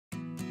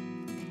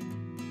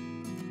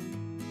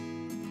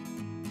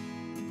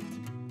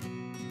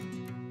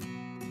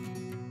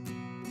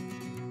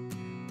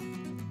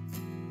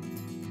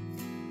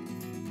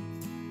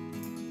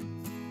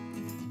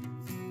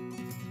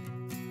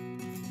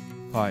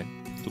Hi,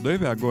 today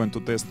we are going to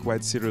test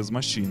quite serious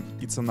machine.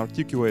 It's an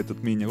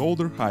articulated mini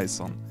loader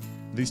Hysoon.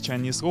 This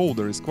Chinese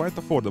loader is quite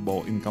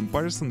affordable in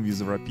comparison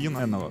with European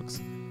analogs.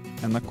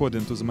 And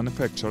according to the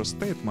manufacturer's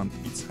statement,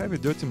 it's heavy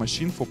duty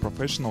machine for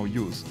professional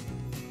use.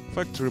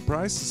 Factory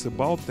price is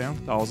about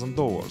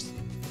 $10,000.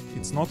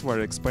 It's not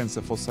very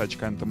expensive for such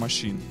kind of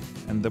machine,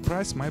 and the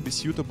price might be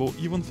suitable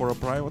even for a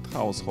private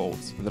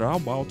households. There are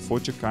about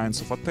 40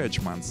 kinds of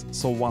attachments,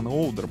 so one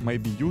loader may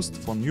be used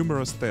for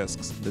numerous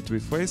tasks that we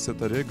face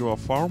at a regular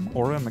farm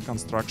or in a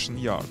construction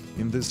yard.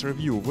 In this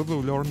review we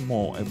will learn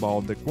more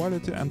about the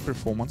quality and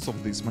performance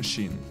of this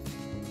machine.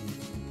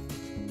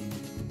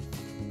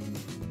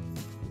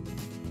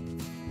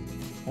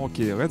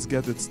 Okay, let's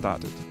get it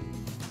started.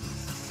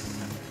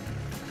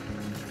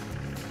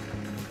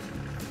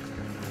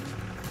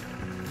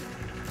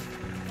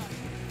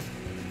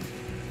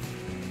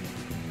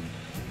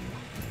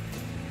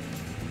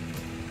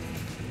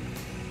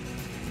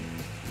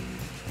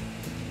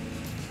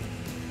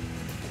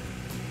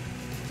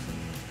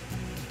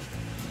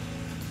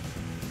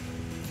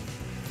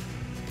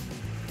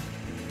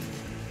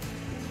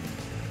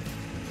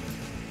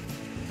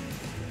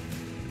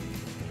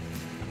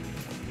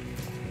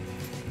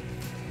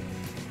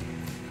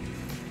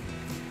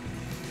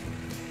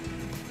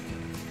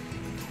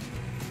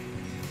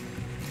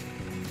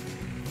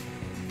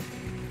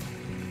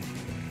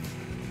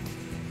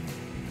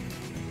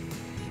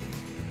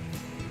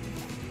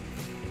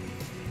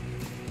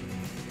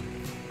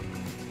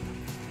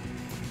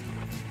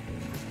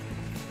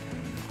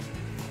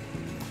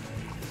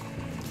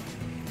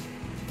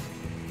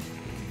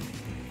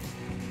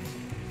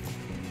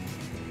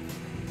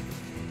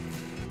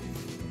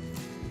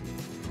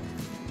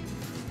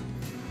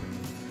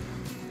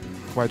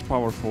 Quite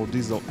powerful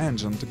diesel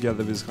engine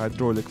together with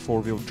hydraulic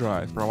 4-wheel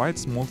drive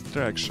provides smooth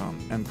traction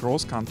and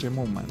cross-country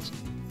movement.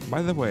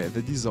 By the way,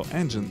 the diesel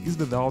engine is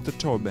without a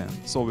turbine,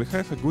 so we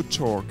have a good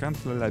torque and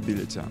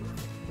reliability.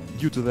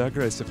 Due to the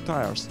aggressive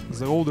tires,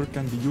 the loader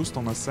can be used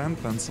on a sand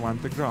and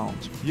slanty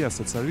ground. Yes,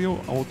 it's a real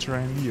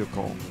all-terrain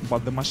vehicle,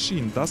 but the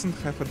machine doesn't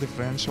have a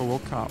differential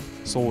lockup,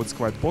 so it's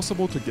quite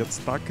possible to get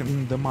stuck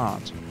in the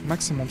mud.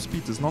 Maximum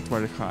speed is not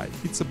very high,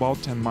 it's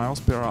about 10 miles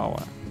per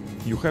hour.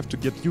 You have to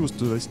get used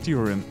to the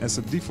steering, as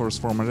it differs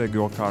from a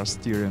regular car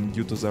steering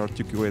due to the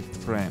articulated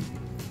frame.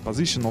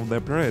 Position of the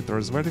operator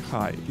is very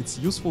high. It's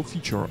a useful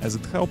feature as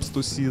it helps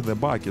to see the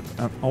bucket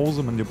and all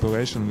the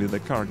manipulation with the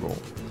cargo.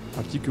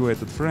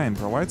 Articulated frame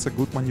provides a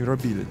good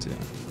maneuverability,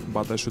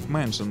 but I should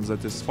mention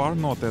that it's far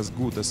not as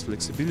good as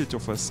flexibility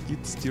of a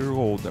skid steer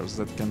loaders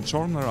that can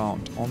turn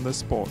around on the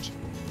spot.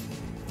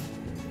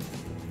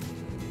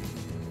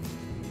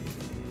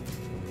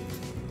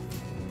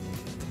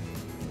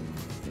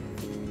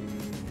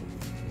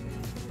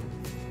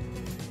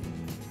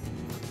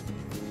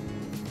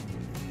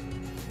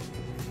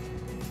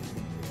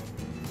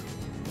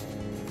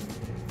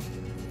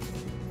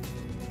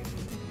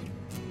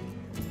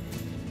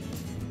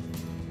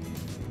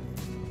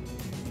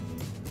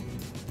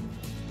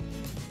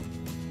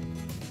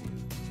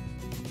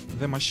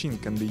 The machine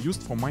can be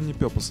used for many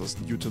purposes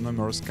due to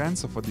numerous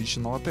kinds of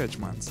additional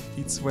attachments.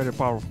 Its very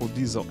powerful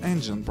diesel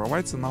engine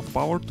provides enough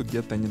power to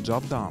get any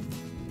job done.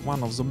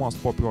 One of the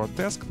most popular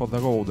tasks for the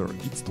loader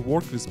is to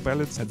work with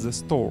pallets at the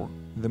store.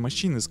 The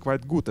machine is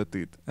quite good at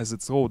it, as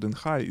its loading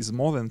height is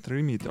more than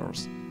 3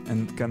 meters,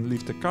 and it can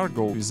lift a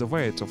cargo with a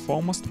weight of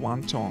almost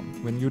 1 ton.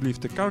 When you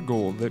lift a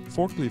cargo, the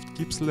forklift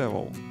keeps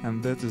level,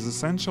 and that is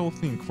essential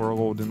thing for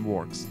loading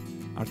works.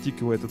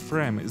 Articulated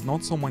frame is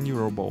not so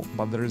maneuverable,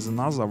 but there is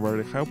another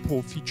very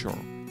helpful feature.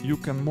 You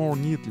can more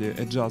neatly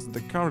adjust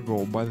the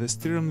cargo by the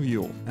steering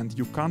wheel, and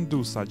you can't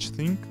do such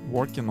thing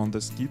working on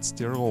the skid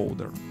steer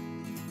loader.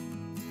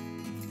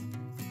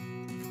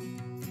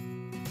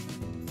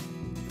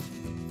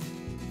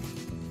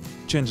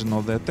 Changing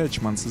of the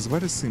attachments is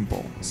very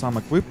simple. Some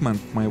equipment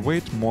may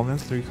weigh more than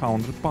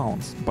 300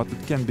 pounds, but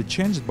it can be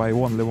changed by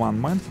only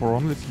one man for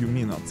only a few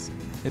minutes.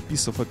 A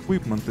piece of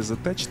equipment is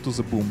attached to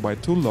the boom by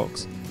 2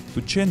 locks.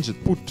 To change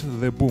it, put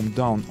the boom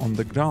down on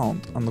the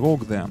ground,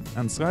 unlock them,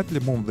 and slightly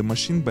move the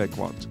machine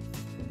backward.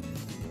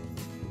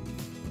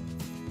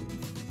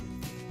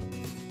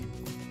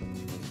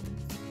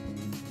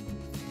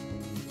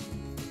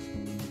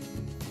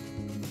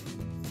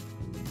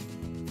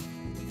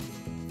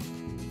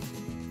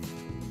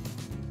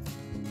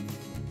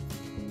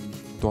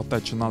 To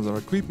attach another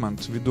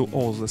equipment, we do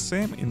all the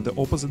same in the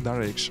opposite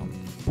direction.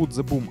 Put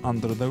the boom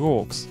under the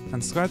locks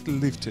and slightly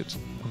lift it,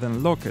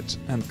 then lock it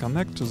and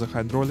connect to the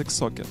hydraulic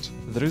socket.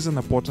 There is an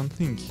important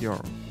thing here.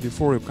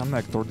 Before you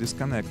connect or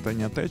disconnect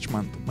any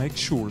attachment, make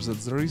sure that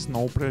there is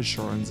no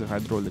pressure in the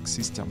hydraulic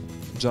system.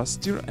 Just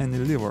steer any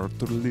lever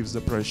to relieve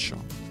the pressure.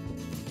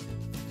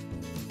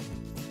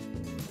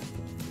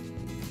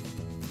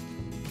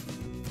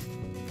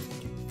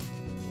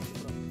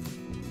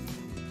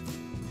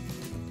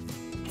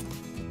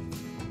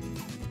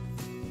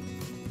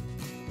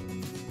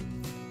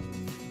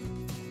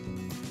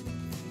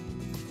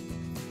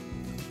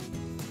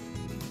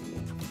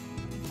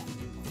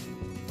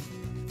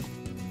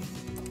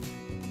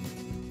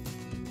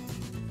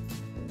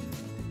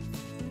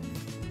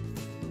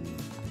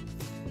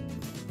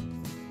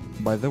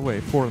 By the way,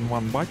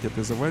 4-in-1 bucket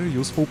is a very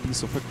useful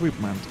piece of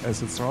equipment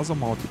as it's rather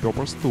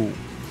multi-purpose tool.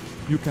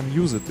 You can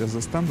use it as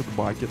a standard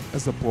bucket,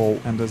 as a plow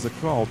and as a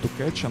claw to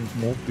catch and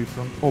move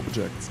different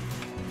objects.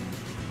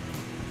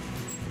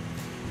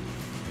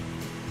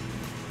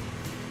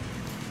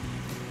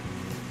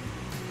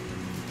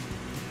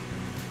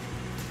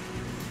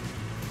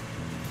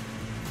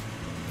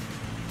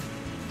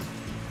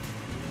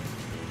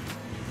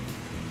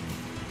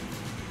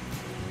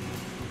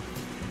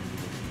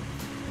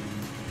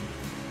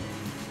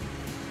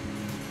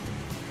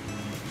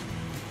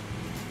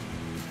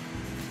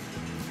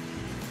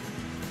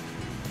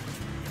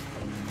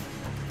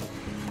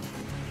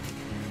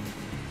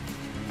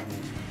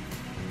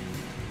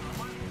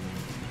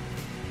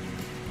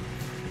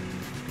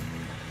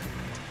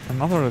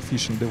 Another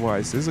efficient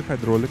device is a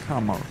hydraulic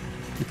hammer.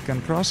 It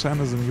can crush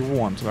anything you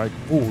want, like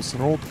wools,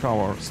 road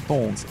cover,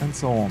 stones and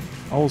so on.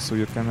 Also,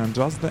 you can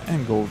adjust the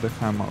angle of the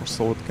hammer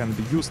so it can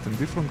be used in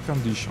different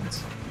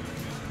conditions.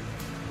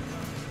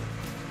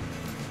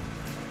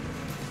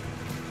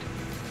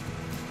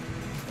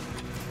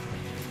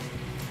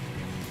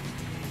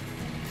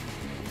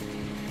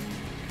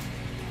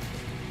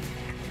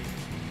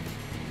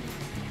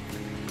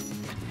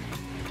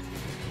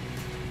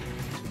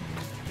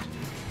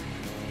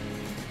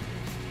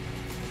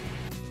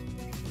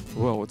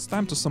 Well, it's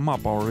time to sum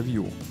up our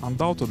review.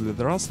 Undoubtedly,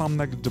 there are some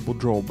negligible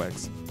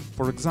drawbacks.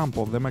 For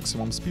example, the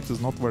maximum speed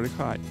is not very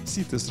high,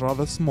 seat is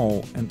rather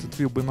small and it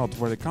will be not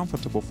very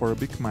comfortable for a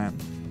big man.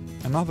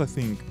 Another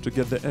thing, to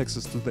get the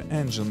access to the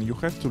engine you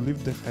have to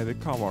lift the heavy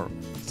cover.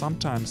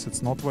 Sometimes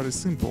it's not very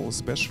simple,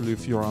 especially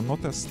if you are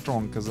not as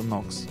strong as an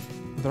ox.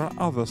 There are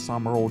other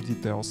some raw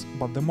details,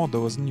 but the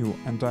model is new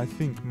and I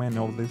think many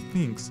of these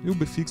things will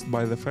be fixed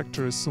by the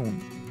factory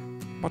soon.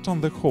 But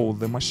on the whole,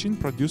 the machine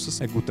produces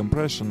a good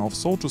impression of,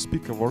 so to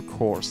speak, a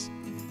workhorse.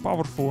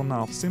 Powerful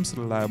enough, seems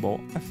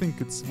reliable, I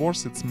think it's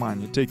worth its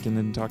money taking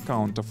into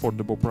account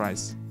affordable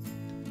price.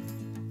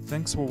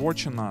 Thanks for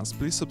watching us,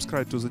 please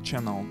subscribe to the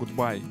channel,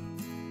 goodbye.